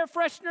get that air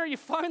freshener you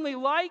finally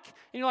like,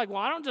 and you're like, well,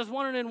 I don't just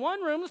want it in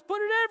one room, let's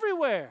put it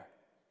everywhere.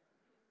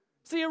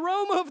 It's the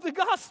aroma of the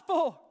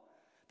gospel,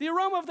 the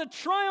aroma of the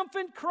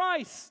triumphant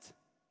Christ.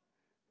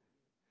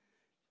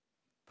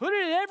 Put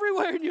it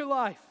everywhere in your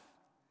life.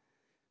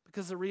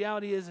 Because the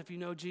reality is, if you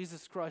know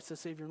Jesus Christ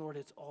as Savior and Lord,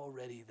 it's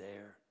already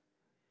there.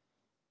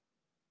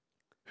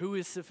 Who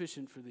is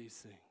sufficient for these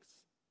things?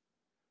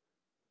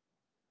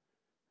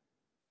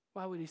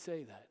 Why would he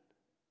say that?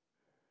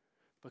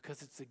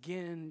 Because it's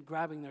again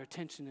grabbing their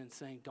attention and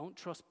saying, don't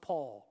trust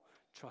Paul,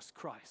 trust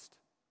Christ.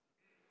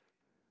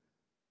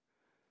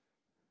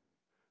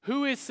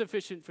 Who is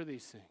sufficient for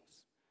these things?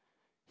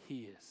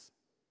 He is.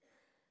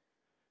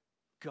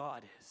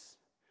 God is.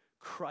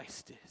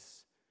 Christ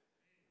is.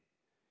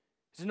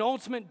 It's an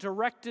ultimate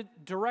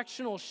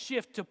directional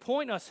shift to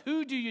point us.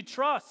 Who do you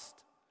trust?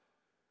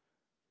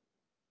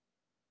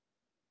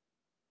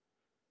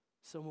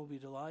 Some will be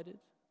delighted.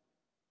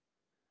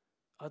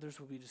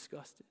 Others will be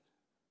disgusted.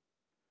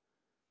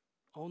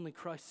 Only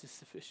Christ is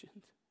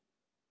sufficient.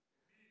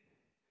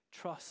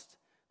 Trust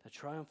the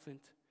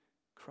triumphant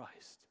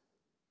Christ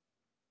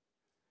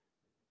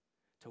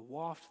to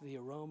waft the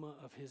aroma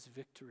of his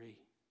victory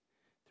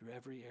through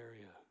every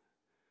area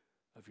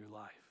of your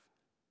life.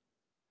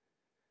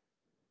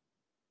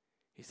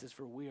 He says,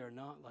 for we are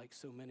not like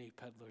so many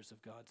peddlers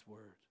of God's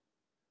word.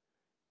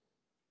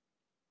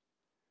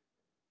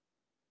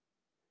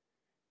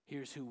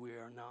 Here's who we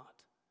are not.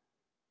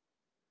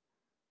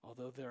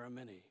 Although there are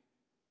many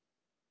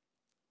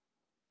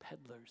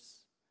peddlers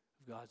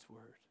of God's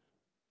word,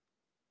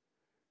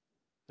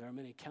 there are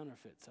many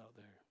counterfeits out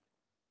there.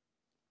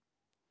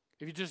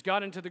 If you just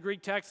got into the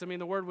Greek text,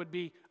 the word would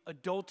be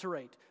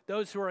adulterate.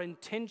 Those who are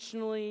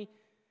intentionally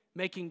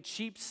making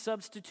cheap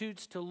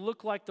substitutes to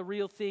look like the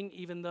real thing,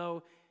 even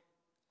though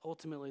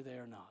ultimately they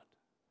are not.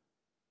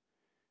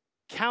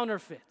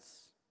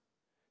 Counterfeits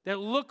that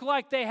look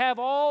like they have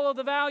all of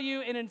the value,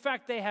 and in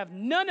fact they have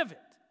none of it.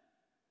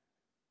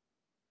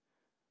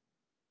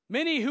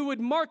 Many who would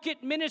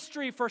market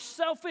ministry for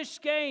selfish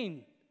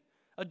gain,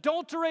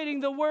 adulterating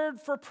the word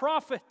for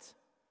profit,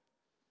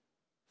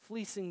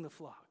 fleecing the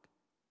flock.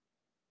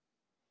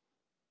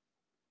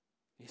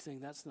 He's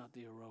saying that's not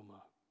the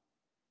aroma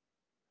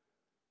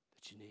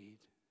that you need.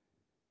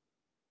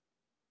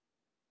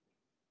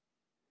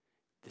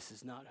 This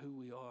is not who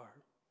we are.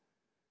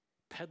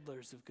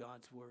 Peddlers of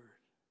God's word.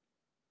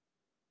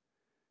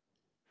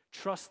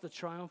 Trust the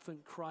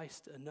triumphant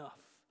Christ enough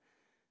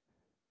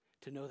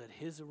to know that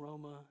his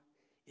aroma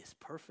is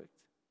perfect.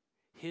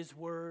 His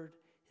word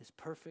is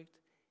perfect,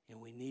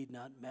 and we need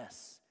not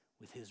mess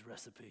with his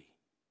recipe.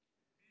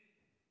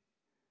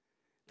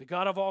 The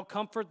God of all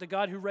comfort, the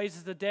God who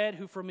raises the dead,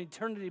 who from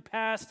eternity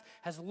past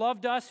has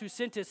loved us, who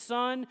sent his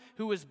Son,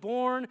 who was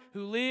born,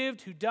 who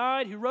lived, who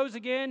died, who rose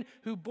again,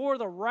 who bore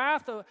the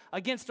wrath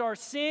against our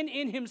sin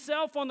in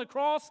himself on the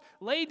cross,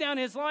 laid down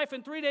his life,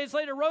 and 3 days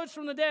later rose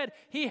from the dead.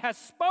 He has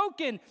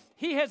spoken.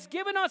 He has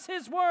given us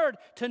his word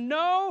to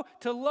know,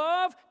 to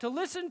love, to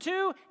listen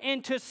to,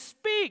 and to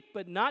speak,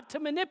 but not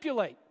to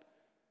manipulate.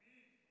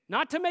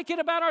 Not to make it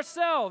about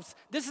ourselves.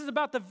 This is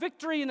about the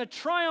victory and the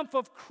triumph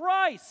of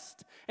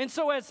Christ. And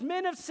so as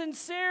men of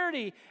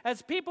sincerity,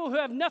 as people who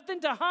have nothing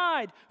to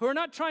hide, who are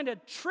not trying to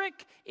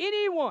trick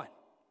anyone,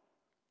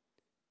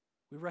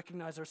 we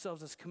recognize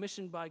ourselves as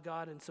commissioned by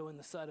God, and so in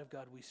the sight of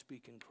God we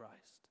speak in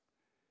Christ.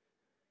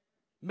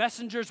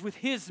 Messengers with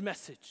his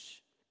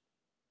message.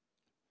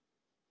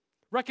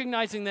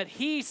 Recognizing that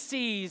he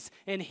sees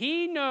and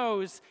he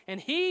knows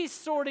and he's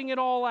sorting it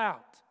all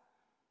out.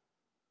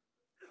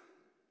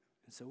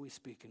 And so we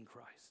speak in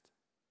Christ,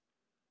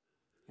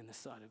 in the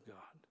sight of God.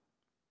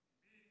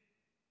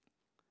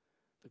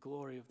 The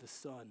glory of the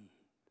Son,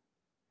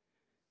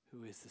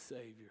 who is the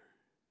Savior.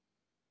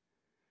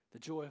 The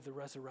joy of the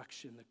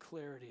resurrection, the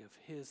clarity of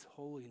his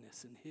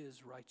holiness and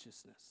his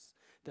righteousness.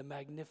 The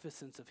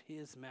magnificence of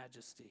his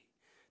majesty.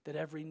 That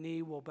every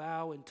knee will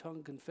bow and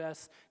tongue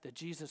confess that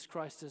Jesus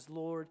Christ is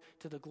Lord,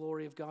 to the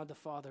glory of God the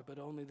Father, but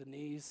only the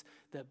knees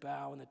that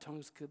bow and the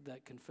tongues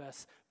that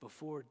confess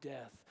before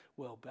death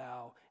will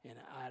bow in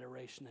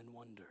adoration and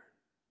wonder.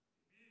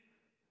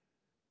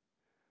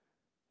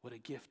 What a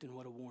gift and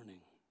what a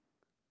warning.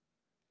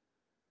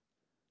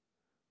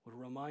 What a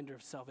reminder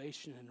of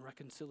salvation and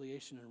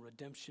reconciliation and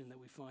redemption that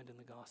we find in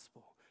the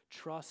gospel.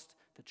 Trust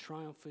the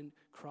triumphant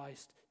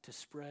Christ to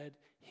spread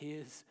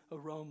his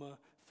aroma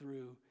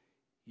through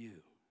you.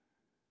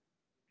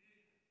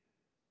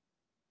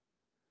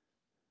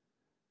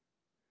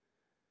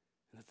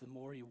 And that the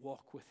more you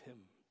walk with him,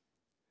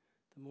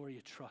 the more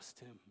you trust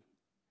him,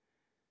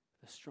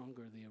 the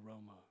stronger the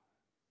aroma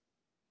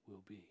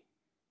will be.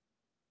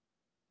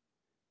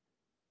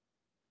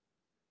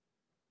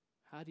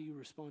 How do you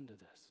respond to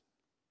this?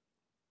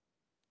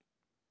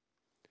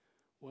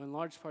 Well, in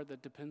large part,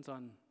 that depends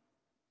on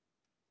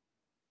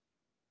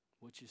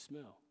what you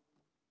smell.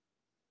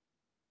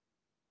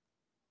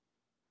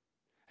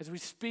 As we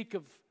speak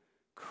of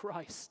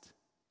Christ,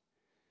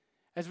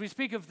 as we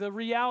speak of the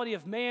reality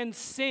of man's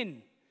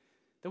sin,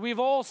 that we've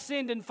all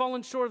sinned and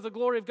fallen short of the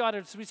glory of God.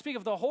 As we speak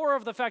of the horror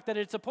of the fact that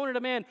it's appointed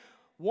a man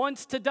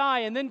once to die,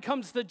 and then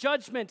comes the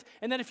judgment,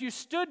 and that if you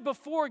stood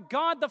before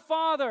God the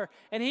Father,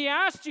 and He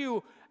asked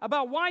you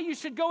about why you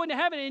should go into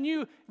heaven,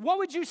 and what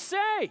would you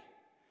say?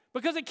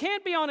 Because it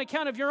can't be on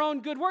account of your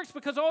own good works,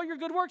 because all your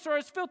good works are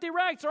as filthy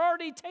rags, are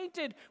already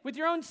tainted with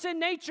your own sin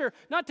nature.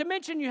 Not to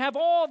mention you have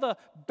all the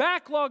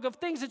backlog of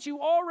things that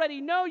you already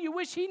know you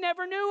wish He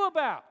never knew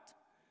about.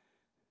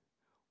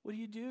 What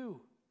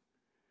do?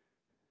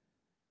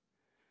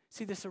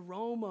 See, this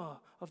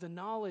aroma of the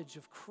knowledge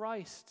of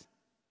Christ,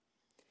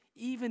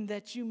 even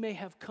that you may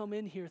have come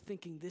in here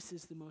thinking this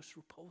is the most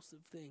repulsive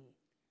thing.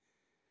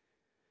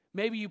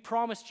 Maybe you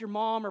promised your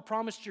mom or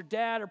promised your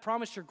dad or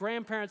promised your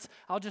grandparents,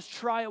 I'll just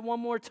try it one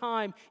more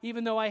time,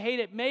 even though I hate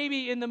it.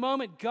 Maybe in the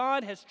moment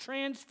God has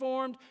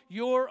transformed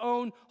your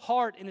own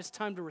heart and it's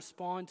time to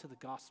respond to the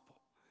gospel.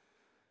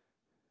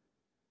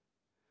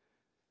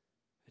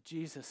 That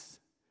Jesus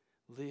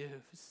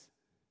lives.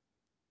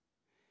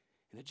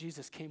 And that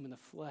Jesus came in the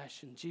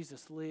flesh, and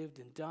Jesus lived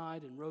and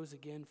died and rose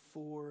again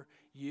for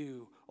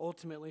you.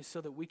 Ultimately,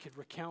 so that we could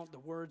recount the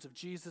words of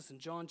Jesus in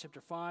John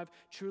chapter 5.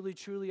 Truly,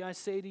 truly, I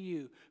say to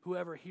you,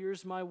 whoever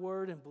hears my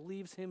word and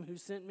believes Him who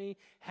sent me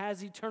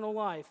has eternal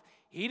life.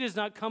 He does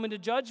not come into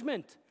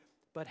judgment,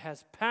 but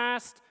has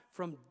passed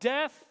from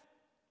death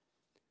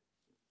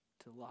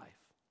to life.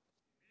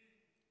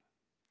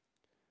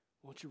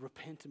 Won't you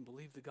repent and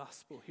believe the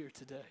gospel here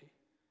today?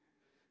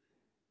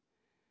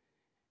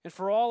 And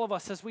for all of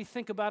us, as we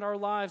think about our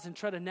lives and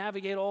try to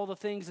navigate all the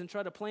things and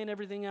try to plan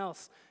everything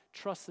else,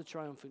 trust the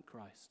triumphant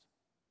Christ.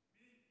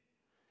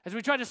 As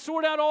we try to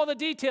sort out all the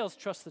details,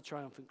 trust the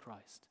triumphant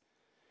Christ.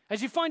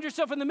 As you find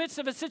yourself in the midst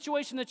of a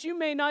situation that you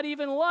may not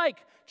even like,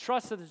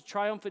 trust that the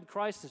triumphant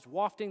Christ is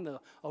wafting the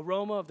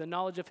aroma of the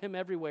knowledge of Him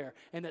everywhere,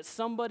 and that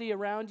somebody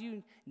around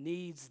you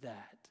needs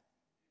that.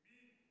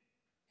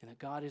 And that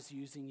God is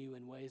using you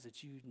in ways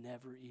that you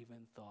never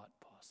even thought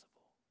possible.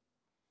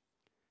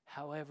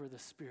 However the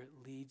Spirit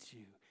leads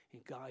you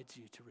and guides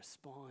you to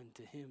respond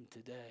to Him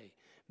today,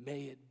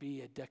 may it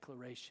be a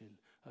declaration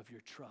of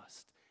your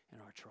trust in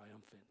our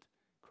triumphant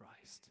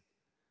Christ.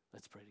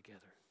 Let's pray together.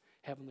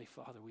 Heavenly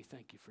Father, we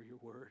thank You for Your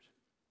word.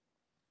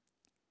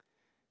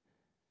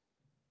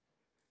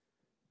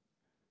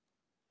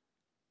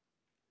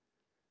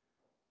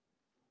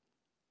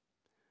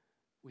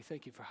 We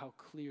thank You for how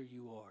clear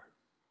You are.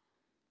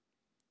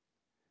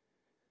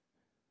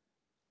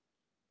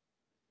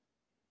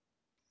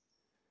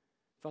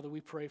 Father,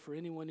 we pray for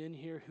anyone in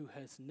here who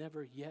has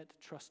never yet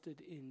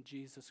trusted in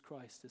Jesus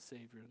Christ as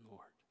Savior and Lord,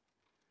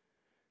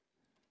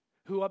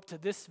 who up to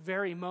this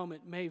very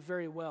moment may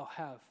very well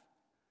have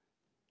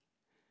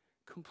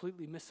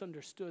completely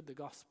misunderstood the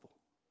gospel,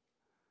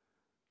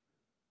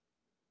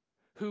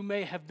 who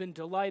may have been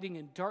delighting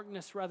in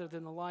darkness rather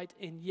than the light,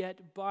 and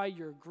yet by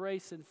Your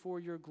grace and for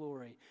Your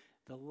glory,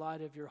 the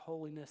light of Your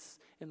holiness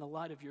and the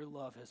light of Your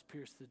love has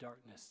pierced the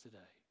darkness today.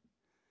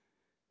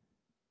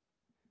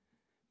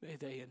 May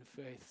they in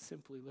faith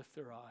simply lift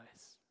their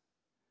eyes,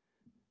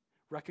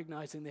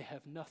 recognizing they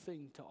have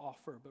nothing to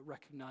offer, but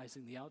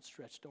recognizing the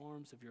outstretched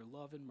arms of Your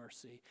love and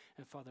mercy.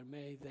 And Father,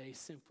 may they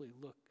simply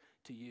look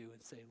to You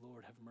and say,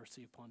 Lord, have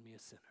mercy upon me, a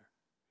sinner.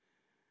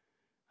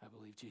 I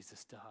believe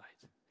Jesus died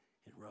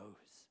and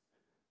rose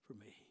for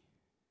me.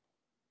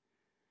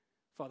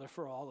 Father,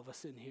 for all of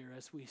us in here,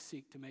 as we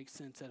seek to make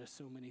sense out of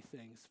so many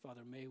things,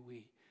 Father, may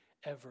we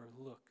ever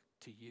look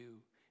to You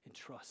and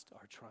trust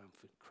our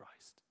triumphant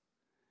Christ.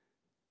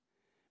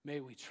 May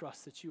we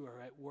trust that You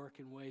are at work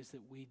in ways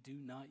that we do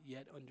not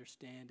yet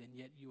understand, and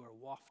yet You are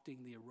wafting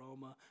the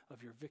aroma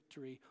of Your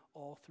victory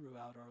all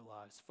throughout our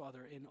lives.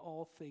 Father, in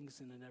all things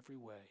and in every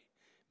way,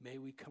 may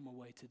we come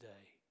away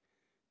today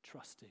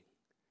trusting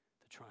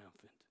the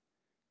triumphant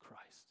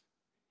Christ.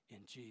 In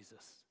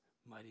Jesus'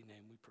 mighty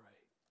name we pray.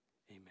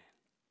 Amen.